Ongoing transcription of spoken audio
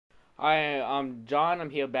Hi, I'm John. I'm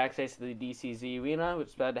here backstage at the DCZ Arena. We're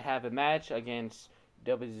about to have a match against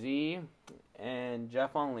WZ and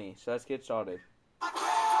Jeff Onlee. So let's get started.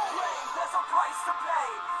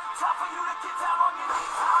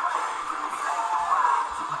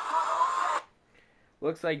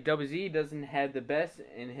 Looks like WZ doesn't have the best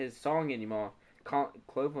in his song anymore.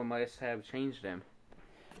 Clover must have changed him.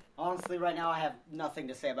 Honestly, right now I have nothing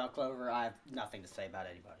to say about Clover. I have nothing to say about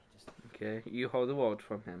anybody. Okay, you hold the world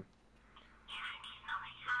from him.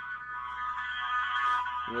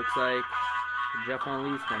 Looks like Jeff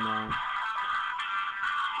Onlee's coming on.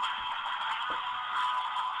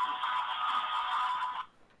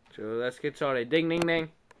 So let's get started. Ding, ding, ding.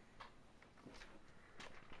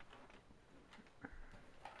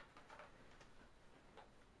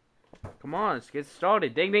 Come on, let's get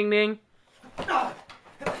started. Ding, ding, ding.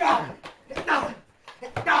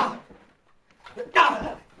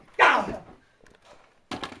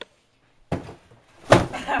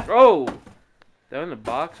 Oh! They're in the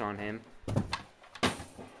box on him.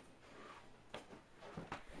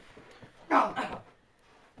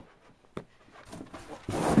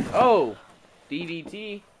 Oh!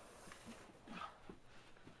 DDT.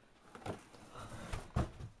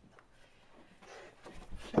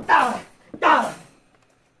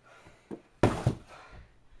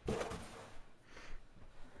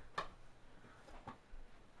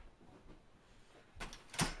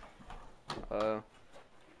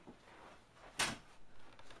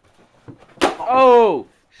 Oh!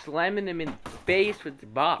 Slamming him in the face with the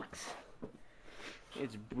box.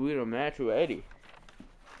 It's a brutal match already.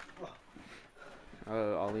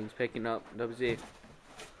 Olean's picking up WZ.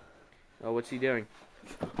 Oh, what's he doing?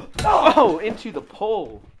 Oh! Into the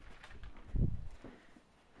pole!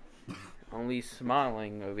 Only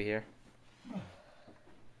smiling over here.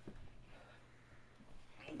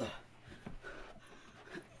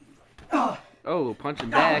 Oh, punching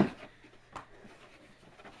back.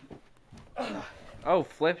 Oh,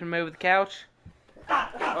 flipping him over the couch.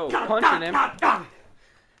 Oh, punching him.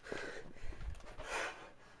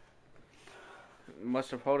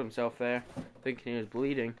 Must have hurt himself there, thinking he was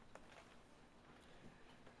bleeding.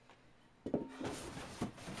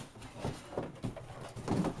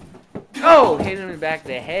 Oh, hitting him in the back of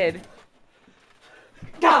the head.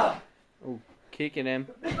 Oh, kicking him.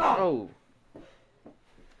 Oh.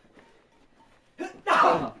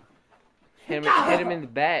 Hit him in the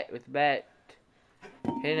bat with the bat.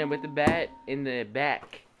 Hit him with the bat in the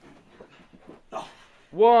back.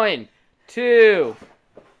 1, 2.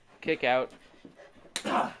 Kick out.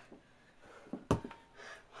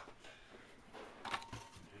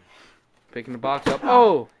 Picking the box up.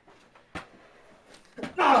 Oh!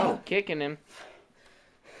 Oh, kicking him.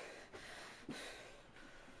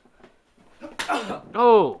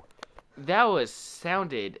 Oh! That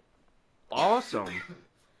sounded awesome.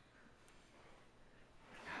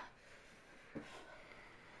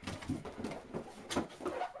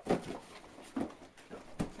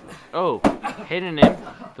 Oh, hitting him.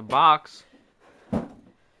 The box.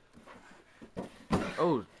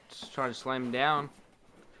 Oh, just trying to slam him down.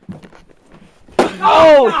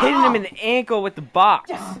 Oh, hitting him in the ankle with the box.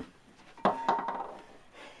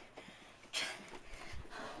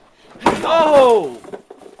 Oh!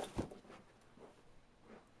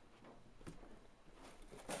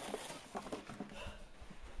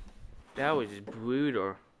 That was just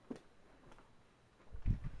brutal.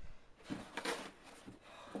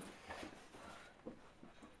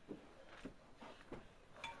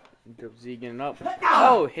 WZ getting up.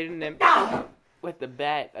 Oh, hitting him with the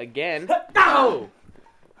bat again. Oh!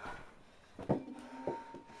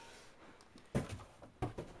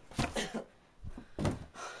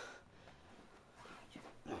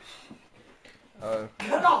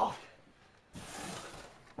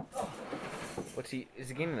 Is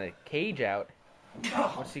he getting the cage out?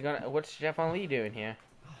 What's Jeff Onlee doing here?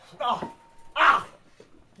 Uh-oh.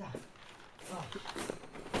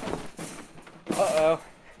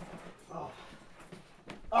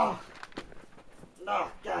 Oh!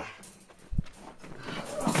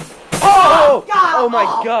 Oh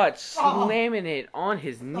my God! Slamming it on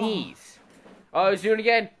his knees. Oh, he's doing it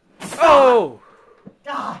again. Oh!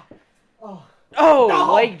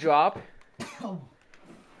 Oh! Leg drop.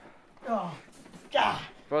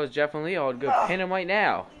 Bro, it's Jeff Onlee. I'll go pin him right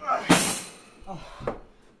now.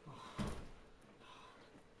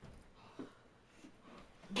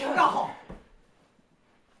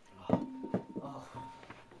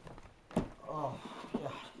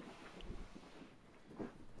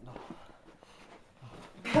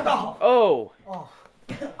 Oh!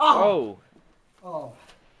 Oh!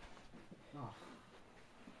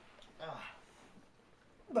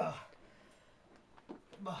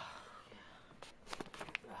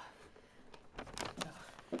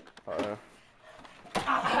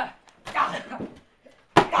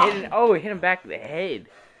 Hit him back to the head.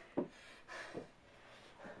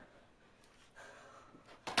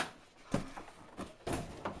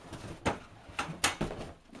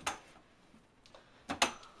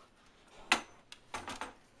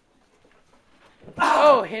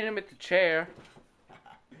 Oh, hit him at the chair.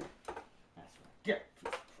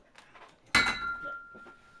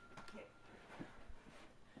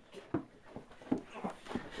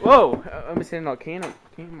 Whoa! I'm sitting on camera,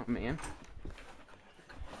 man.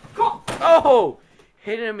 Oh!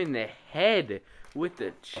 Hit him in the head with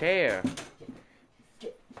the chair.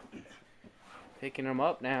 Picking him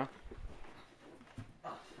up now.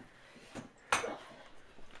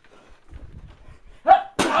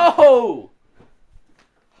 Oh!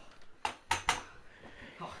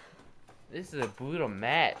 This is a brutal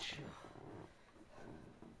match.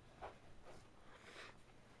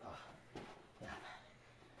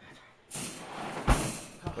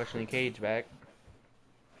 Pushing the cage back.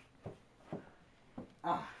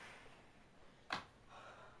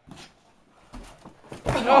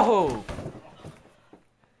 Oh!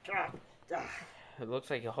 It looks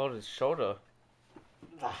like he held his shoulder.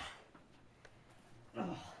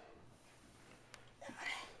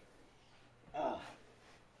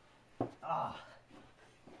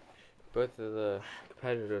 Both of the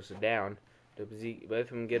competitors are down. WZ, both of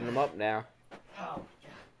them getting them up now.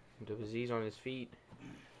 WZ's on his feet.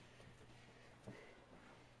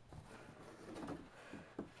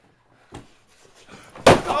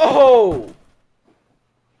 Oh!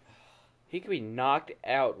 He could be knocked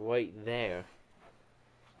out right there.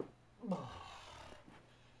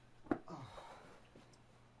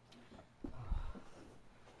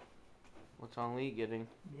 What's Onlee getting?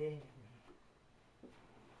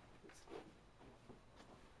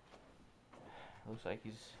 Looks like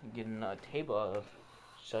he's getting a table of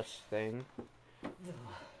such thing.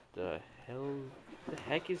 The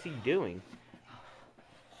heck is he doing?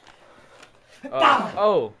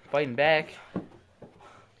 Oh, fighting back.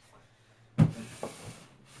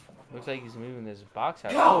 Looks like he's moving this box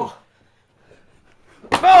out. Oh!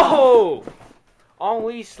 Oh!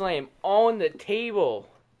 Onlee slam on the table.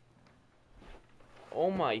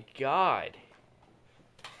 Oh my god.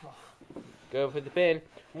 Go for the pin.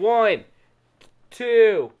 1,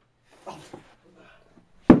 2.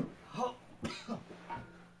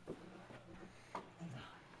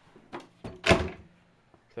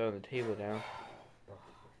 Throwing the table down.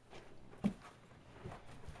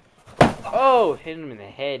 Oh, hit him in the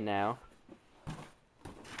head now.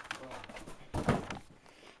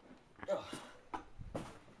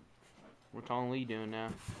 What's Onlee doing now?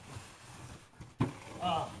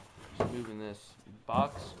 He's moving this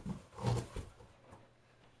box.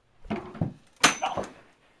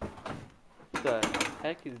 What the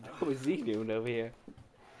heck is DCZ doing over here?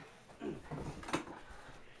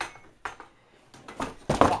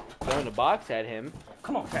 Throwing the box at him.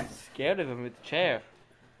 Come on, guys. Scared of him with the chair.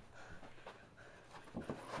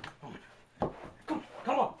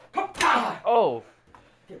 Come on. Oh.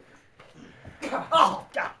 Oh,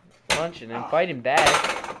 God. Punching and fighting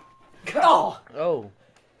back. Oh. Oh.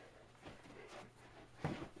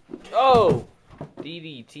 Oh.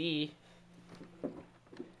 DDT.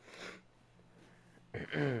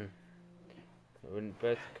 When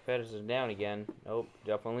both competitors are down again. Nope.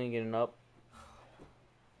 Jeff Onlee getting up.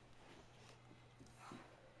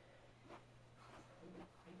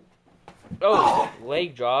 Oh,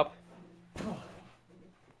 leg drop.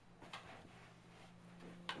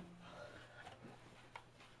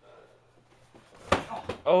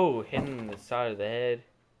 Oh, hitting the side of the head.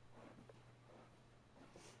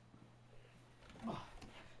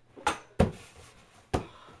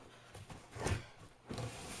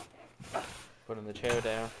 Putting the chair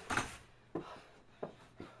down.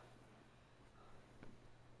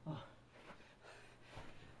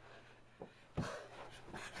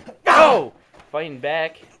 Oh! Fighting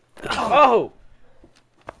back. Oh!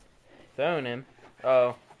 Throwing him.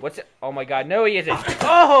 Oh. What's it? Oh my god. No, he isn't.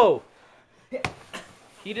 Oh!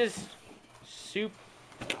 He just soup.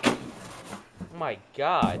 Oh my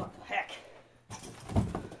god. What the heck?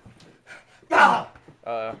 No.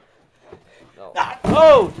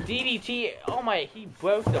 Oh! DDT. Oh my. He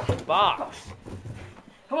broke the box.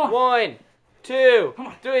 Come on. 1, 2,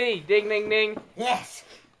 3. Ding, ding, ding. Yes.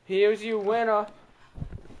 Here's your winner.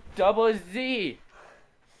 Double Z.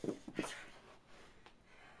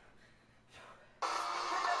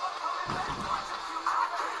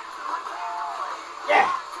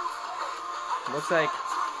 Yeah. Looks like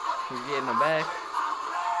he's getting him back.